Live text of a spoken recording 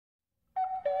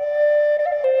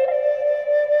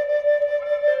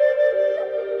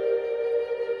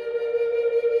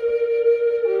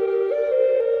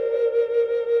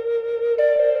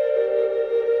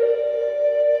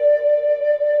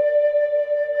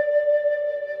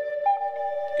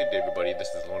Good day, everybody. This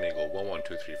is Lone Eagle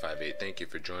 112358. Thank you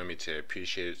for joining me today. I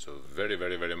appreciate it so very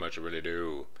much. I really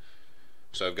do.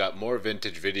 So I've got more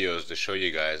vintage videos to show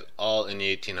you guys, all in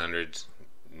the 1800s,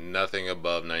 nothing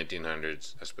above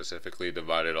 1900s. I specifically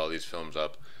divided all these films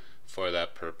up for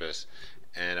that purpose,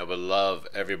 and I would love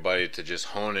everybody to just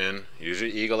hone in, use your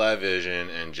eagle eye vision,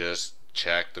 and just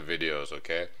check the videos.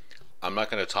 Okay, I'm not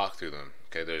going to talk through them.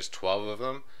 Okay, there's 12 of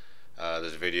them.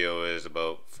 This video is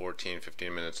about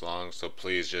 14-15 minutes long, so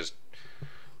please just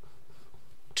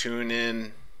tune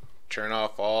in, turn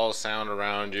off all sound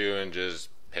around you, and just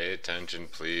pay attention,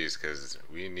 please, because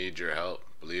we need your help,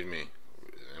 believe me.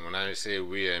 And when I say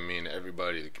we, I mean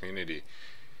everybody, the community.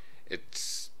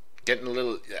 It's getting a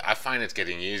little, I find it's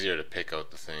getting easier to pick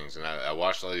out the things, and I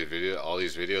watched all these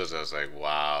videos, I was like,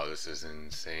 wow, this is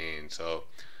insane. So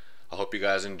I hope you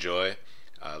guys enjoy.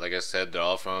 Like I said, they're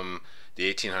all from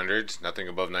the 1800s, nothing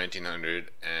above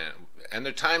 1900, and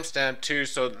they're time stamped too,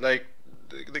 so like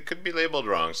they could be labeled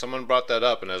wrong. Someone brought that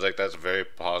up, and I was like, that's very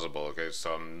possible. Okay,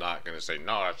 so I'm not gonna say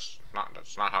no,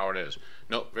 that's not how it is.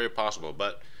 No, very possible.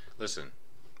 But listen,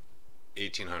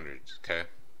 1800s. Okay,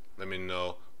 let me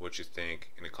know what you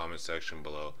think in the comment section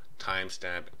below.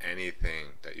 Timestamp anything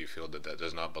that you feel that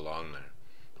does not belong there.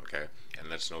 Okay, and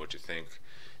let's know what you think.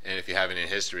 And if you have any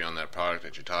history on that product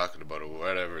that you're talking about, or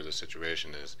whatever the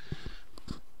situation is,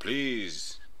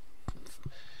 please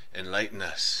enlighten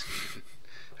us.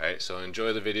 Alright, so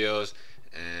enjoy the videos,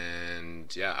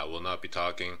 and yeah, I will not be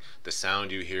talking. The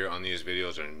sound you hear on these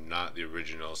videos are not the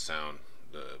original sound.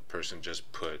 The person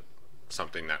just put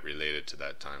something that related to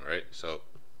that time, right? So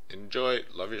enjoy,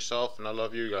 love yourself, and I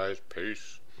love you guys.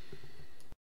 Peace.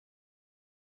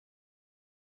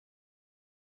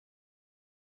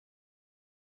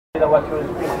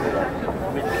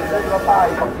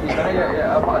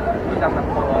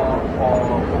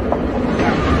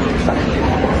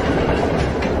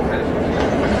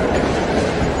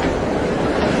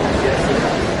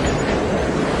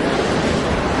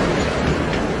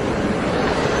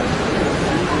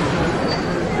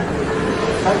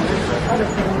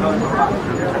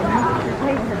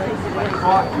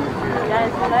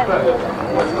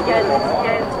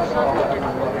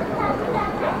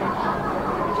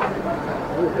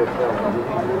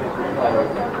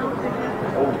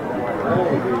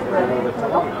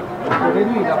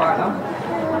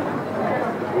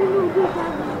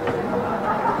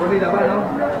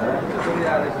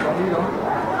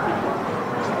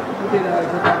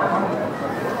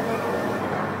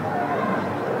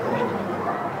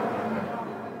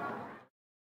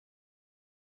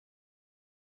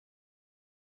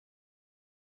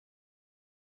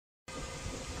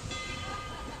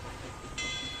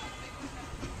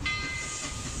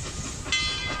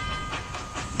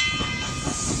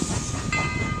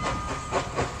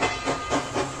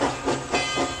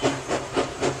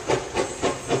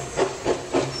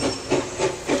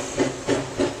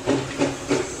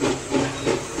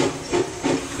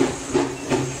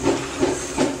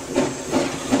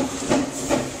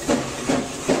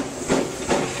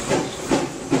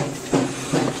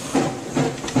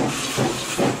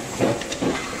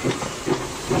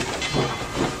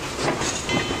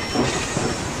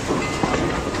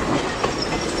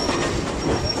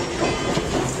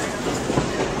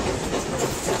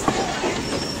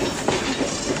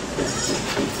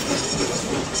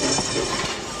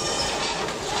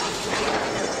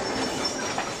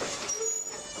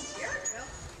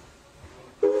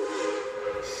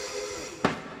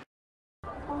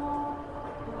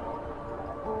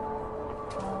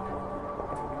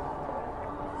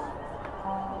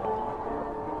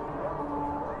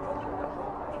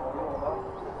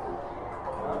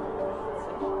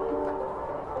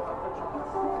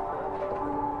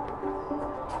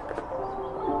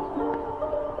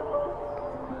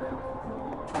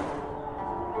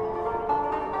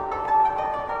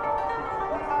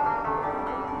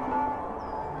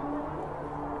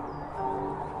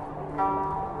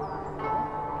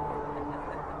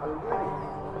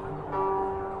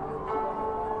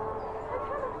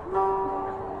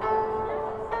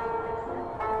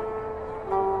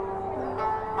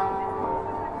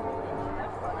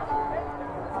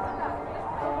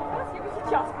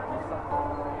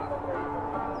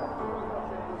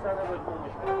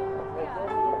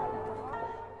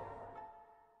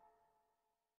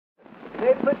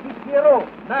 Les petits Pierrots,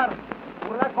 marche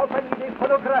pour la compagnie des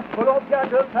phonographes colombiens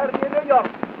de Paris et New York.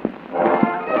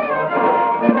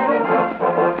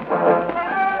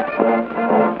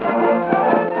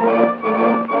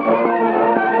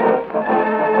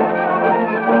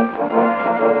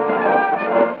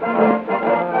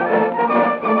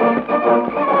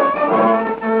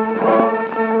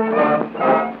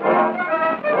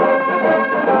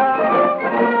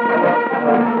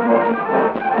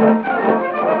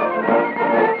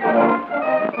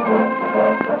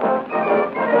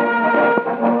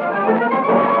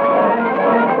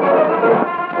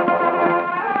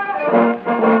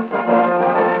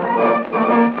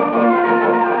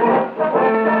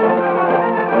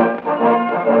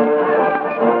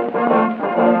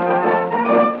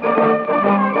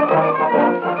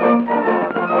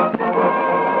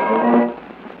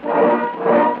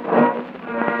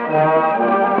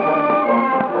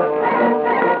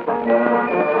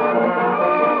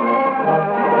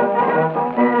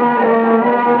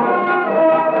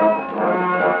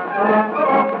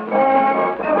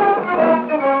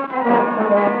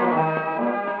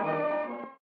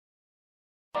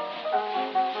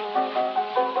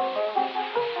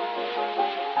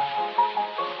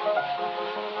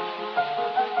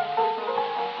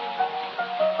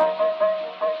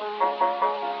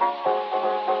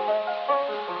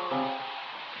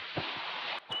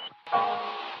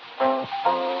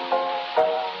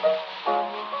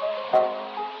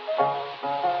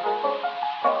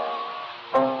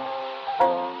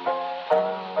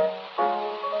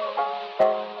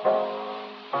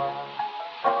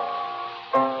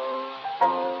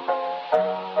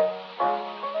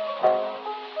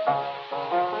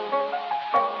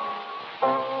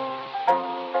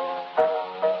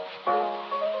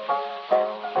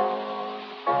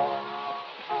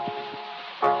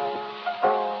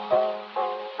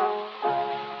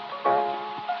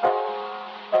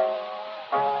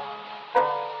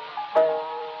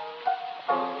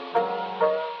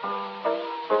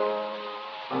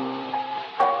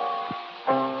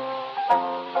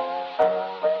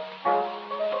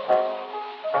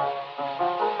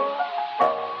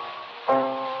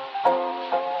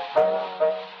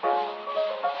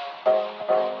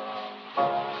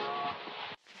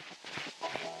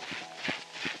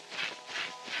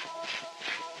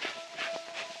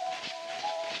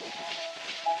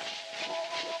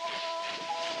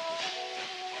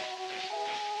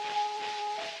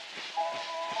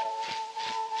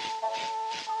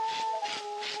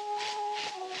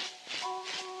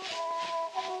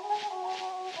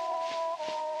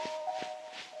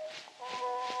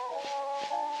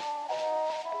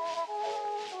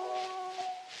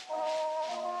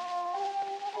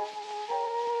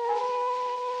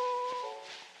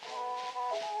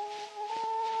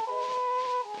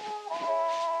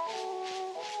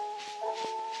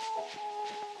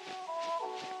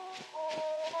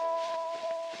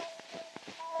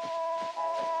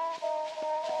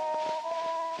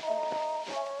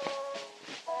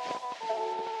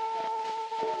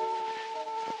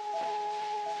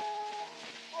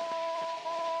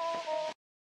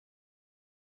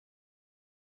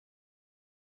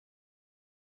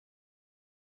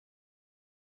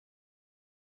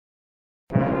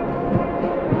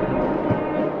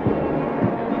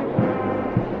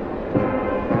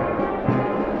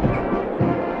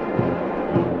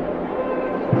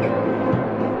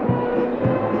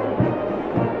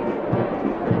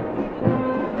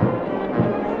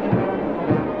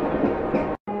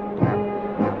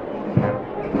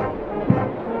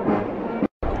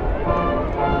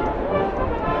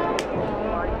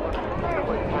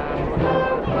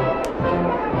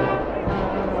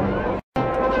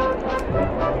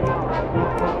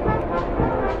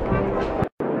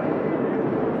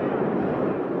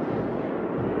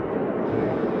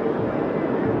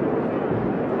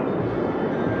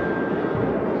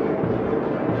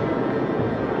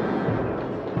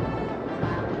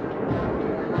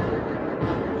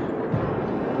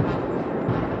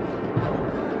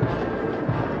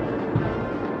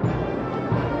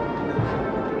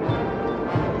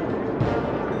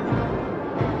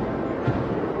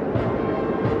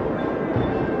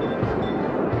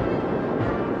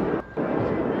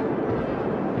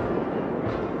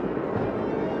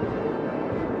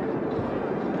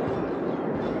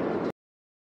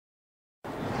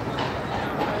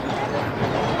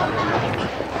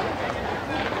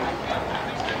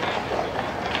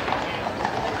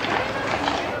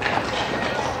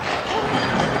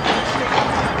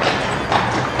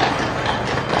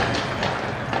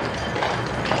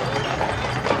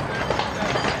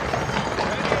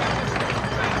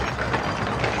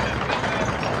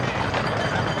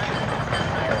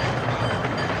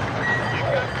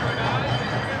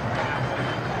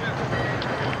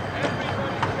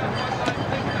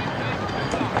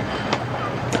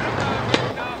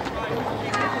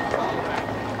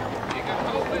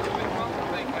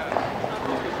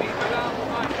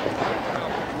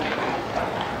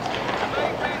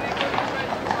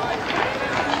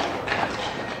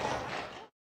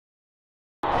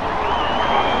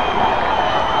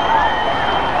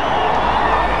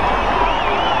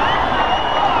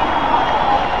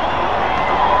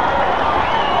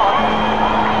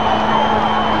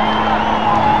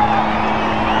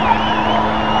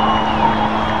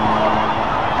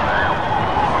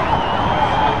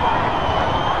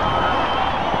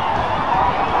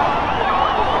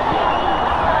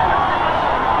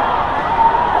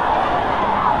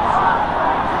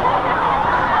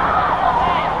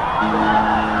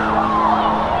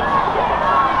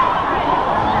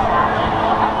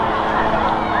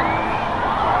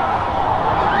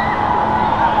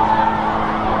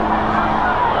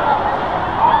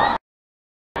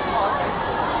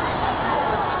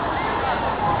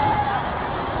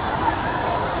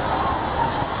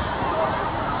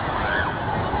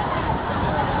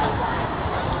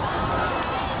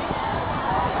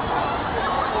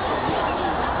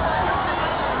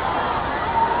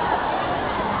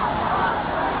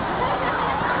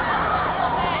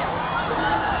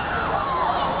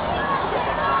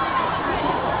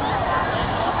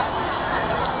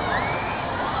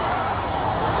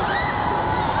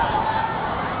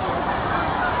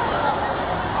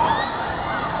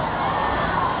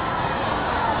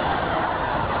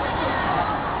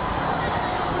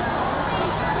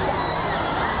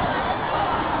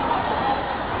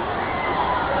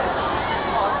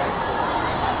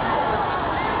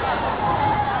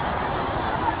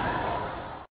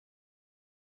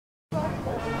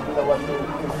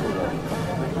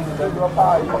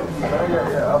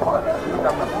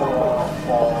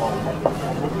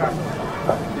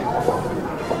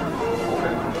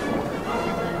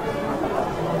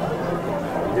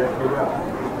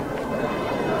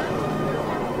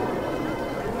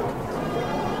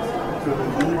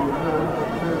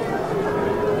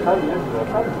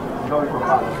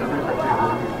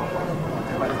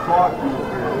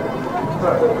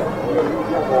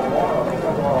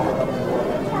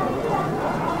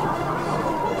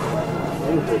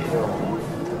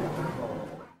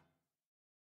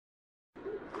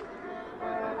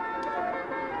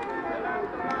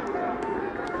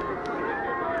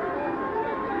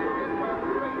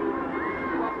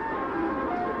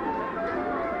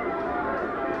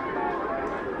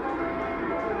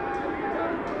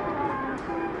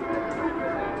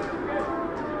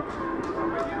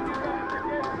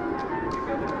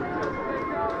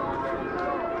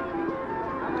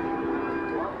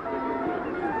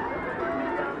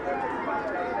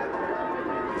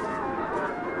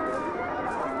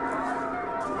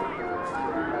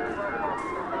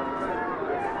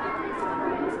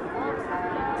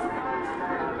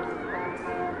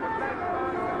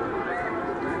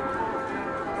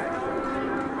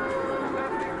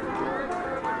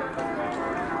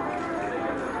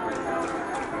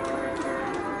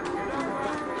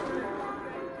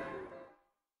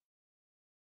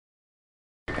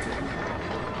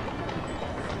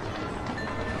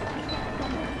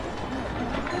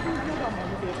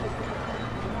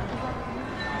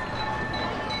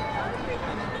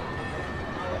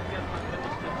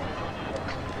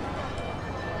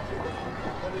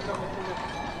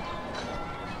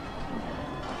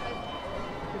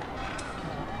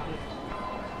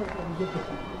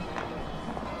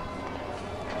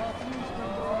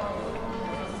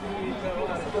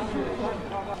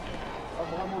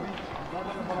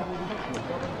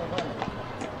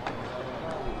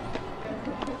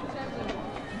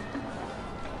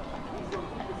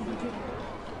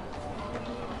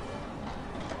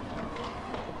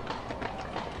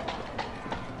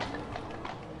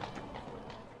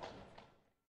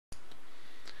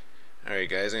 Alright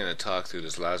guys, I'm going to talk through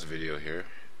this last video here.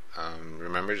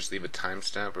 Remember, just leave a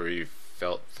timestamp where you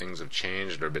felt things have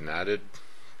changed or been added.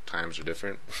 Times are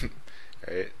different.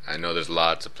 Right? I know there's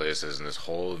lots of places in this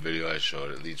whole video I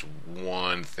showed at least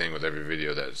one thing with every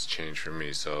video that's changed for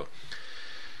me. So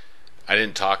I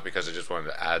didn't talk because I just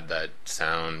wanted to add that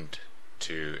sound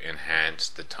to enhance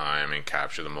the time and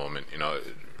capture the moment. You know,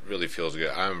 it really feels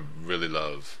good. I really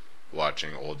love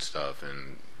watching old stuff,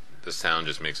 and the sound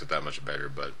just makes it that much better.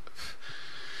 But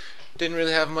didn't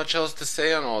really have much else to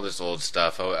say on all this old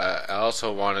stuff. I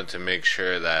also wanted to make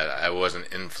sure that I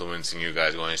wasn't influencing you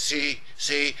guys going, see,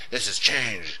 this has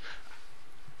changed.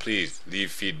 Please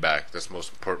leave feedback. That's the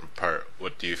most important part.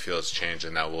 What do you feel has changed?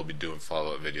 And now we'll be doing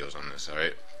follow-up videos on this,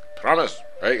 alright? Promise,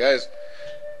 right guys?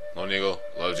 Lone Eagle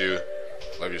loves you.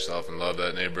 Love yourself and love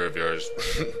that neighbor of yours.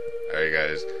 Alright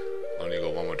guys, Lone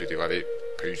Eagle 1 1 2 3 5 8.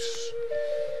 Peace.